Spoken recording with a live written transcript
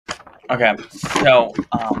Okay, so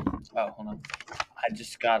oh, hold on. I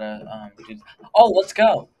just gotta do. Oh, let's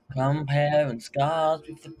go. Come having scars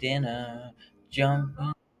before dinner,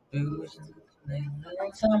 jumping booze in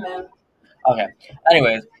the summer. Okay.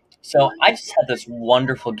 Anyways, so I just had this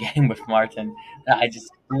wonderful game with Martin that I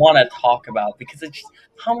just want to talk about because it's just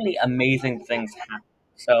how many amazing things happen.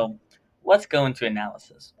 So let's go into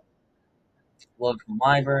analysis. Load from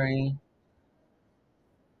library,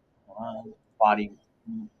 body.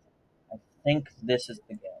 I think this is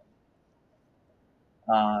the game.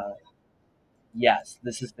 Uh, yes,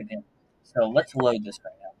 this is the game. So let's load this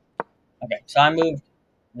right now. Okay, so I moved.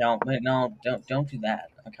 No, wait, no, don't do that.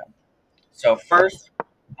 Okay. So first,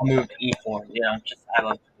 I moved e4. Just I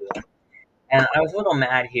love to do that. And I was a little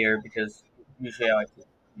mad here because usually I like to,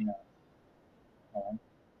 you know, um,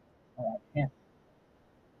 oh, I can't.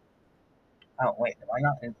 Oh wait, am I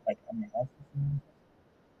not in like analysis?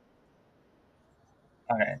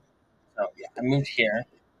 Okay, so yeah, I moved here.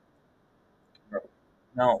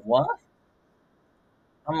 No, what?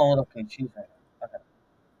 I'm a little confused right now. Okay,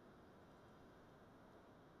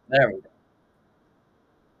 there we go.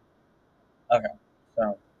 Okay,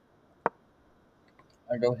 so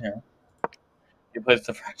I go here. He plays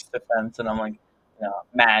the first defense, and I'm like,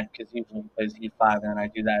 mad because usually he plays e5, and then I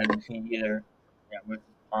do that, and he either, move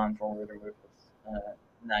his pawn forward or move his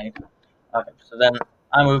knight. Okay, so then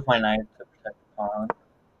I move my knight to protect the pawn.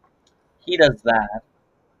 He does that,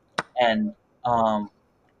 and hold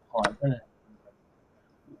on,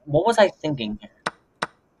 what was I thinking here?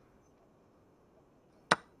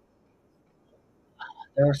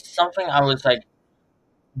 There was something I was like,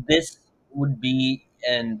 this would be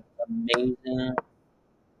an amazing.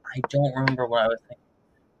 I don't remember what I was thinking.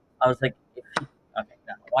 I was like, if he, okay,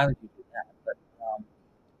 now why would you do that? But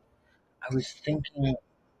I was thinking,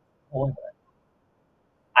 what was it?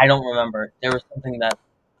 I don't remember. There was something that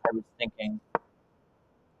I was thinking.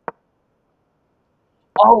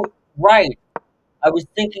 Oh, right. I was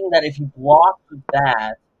thinking that if he blocked with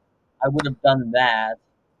that, I would have done that,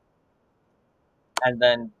 and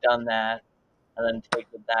then done that, and then take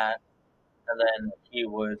with that, and then he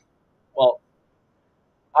would. Well,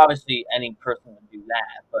 obviously any person would do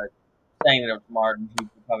that, but saying it was Martin, he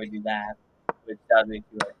would probably do that, which does make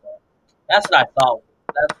you like, well, that's what I thought.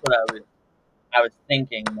 That's what I was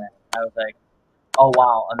thinking. That I was like, oh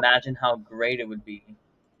wow, imagine how great it would be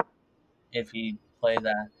if he played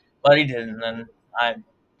that, but he didn't. And I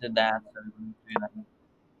did that, and do that.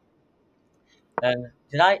 And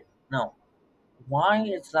did I? No. Why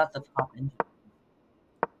is that the top engine?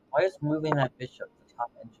 Why is moving that bishop the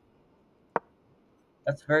top engine?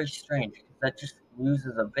 That's very strange because that just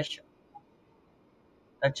loses a bishop.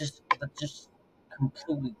 That just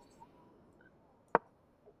completely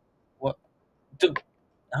what? Dude,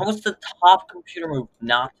 how was the top computer move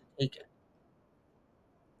not to take it?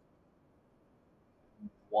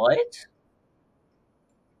 What?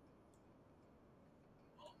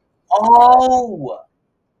 Oh,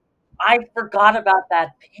 I forgot about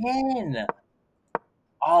that pin.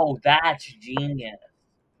 Oh, that's genius.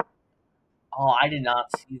 Oh, I did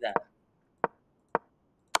not see that.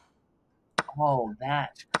 Oh,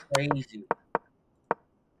 that's crazy.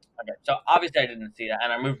 Okay, so obviously I didn't see that,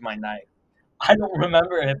 and I moved my knight. I don't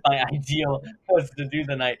remember if my ideal was to do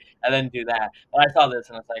the knight and then do that. But I saw this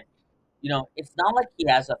and I was like, it's not like he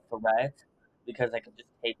has a threat because I could just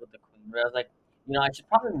take with the queen. But I was like, I should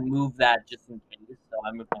probably move that just in case. So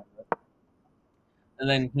I moved my rook. And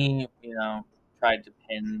then he, tried to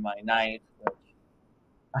pin my knight, which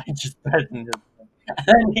I just threatened him. And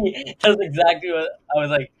then he does exactly what I was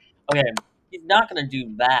like, okay, he's not going to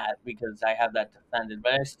do that because I have that defended,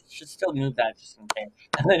 but I should still move that just in case.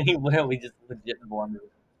 And then he literally just legit blundered.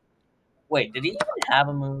 Wait, did he even have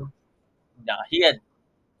a move? No, he had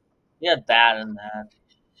that and that.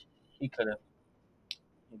 He could have.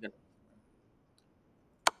 He could.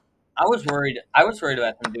 I was worried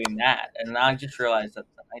about him doing that, and I just realized that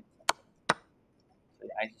the knight. So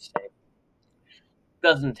yeah, I just say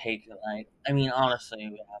doesn't take the knight. I mean,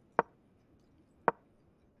 honestly,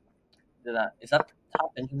 yeah. Is that the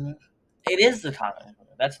top engine move? It is the top engine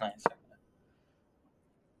move. That's nice.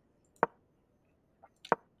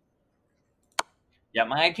 Yeah,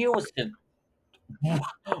 my idea was to.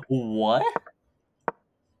 What?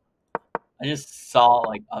 I just saw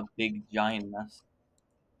like a big giant mess.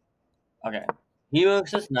 Okay, he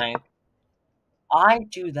moves his knight. I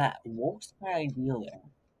do that. What was my idea there?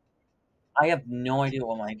 I have no idea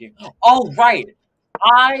what my idea. Oh right,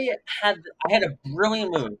 I had I had a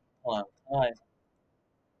brilliant move. Hold on.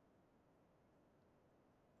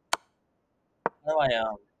 How do I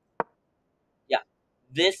yeah.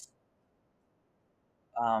 This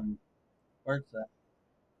Where's that?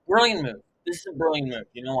 Brilliant move. This is a brilliant move.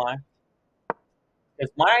 You know why?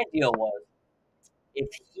 Because my idea was, if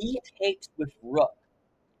he takes with rook,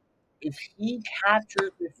 if he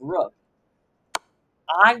captures with rook,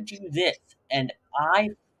 I do this, and I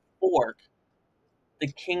fork the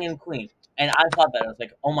king and queen. And I thought that. I was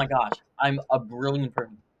like, oh my gosh, I'm a brilliant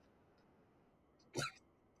person.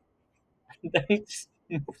 Then he just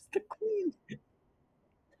moves the queen.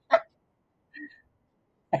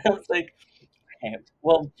 And I was like, okay,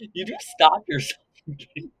 well, you do stop yourself from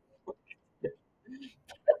getting at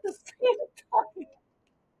the same time.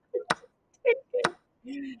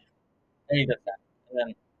 And he does that. And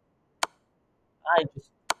then I just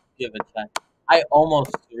give it check. I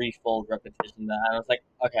almost threefold repetition that. I was like,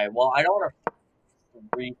 okay, well, I don't want to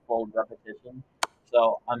threefold repetition,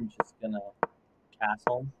 so I'm just gonna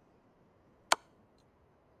castle.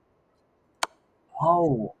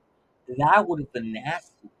 Oh, that would have been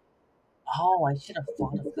nasty. Oh, I should have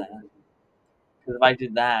thought of that. Because if I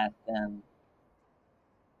did that, then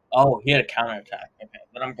oh, he had a counterattack. Okay,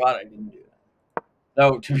 but I'm glad I didn't do that.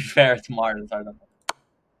 Though to be fair, it's Martin, so I don't know.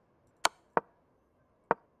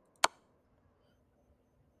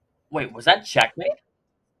 Wait, was that checkmate?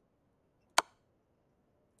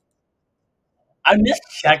 I missed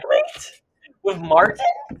checkmate with Martin,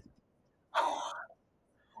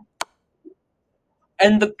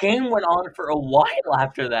 and the game went on for a while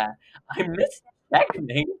after that. I missed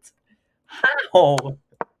checkmate. How?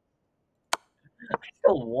 I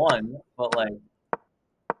still won, but like,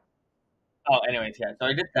 oh, anyways, yeah. So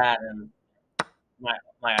I did that, and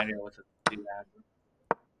my idea was to do that.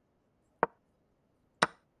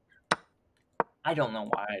 I don't know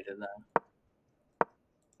why I did that.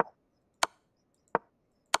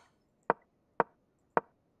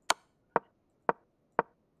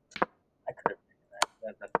 I could have taken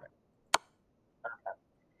that. That's right.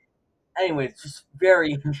 Anyways, just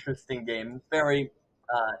very interesting game. Very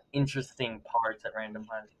interesting parts at random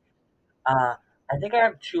times. Uh, I think I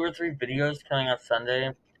have 2 or 3 videos coming out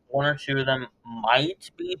Sunday. 1 or 2 of them might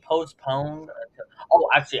be postponed. Oh,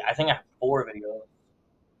 actually, I think I have 4 videos,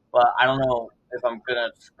 but I don't know if I'm gonna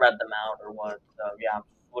spread them out or what. So yeah,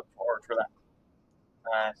 look forward for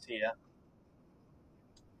that. See ya.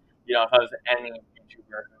 You know, if I was any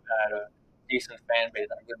YouTuber who had a decent fan base,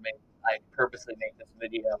 I purposely make this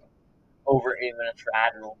video over 8 minutes for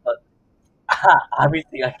ad rule, but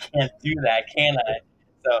obviously I can't do that, can I?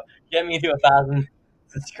 So get me to 1,000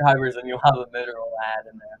 subscribers and you'll have a mid-roll ad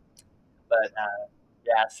in there. But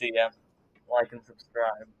yeah, see ya. Like and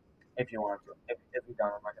subscribe if you want to. If you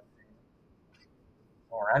don't, I'm not gonna see you.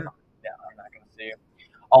 Or I'm not gonna see you.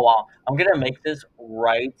 Oh wow, I'm gonna make this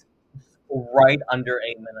right under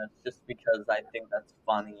 8 minutes just because I think that's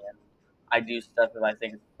funny, and I do stuff that I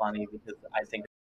think is funny because I think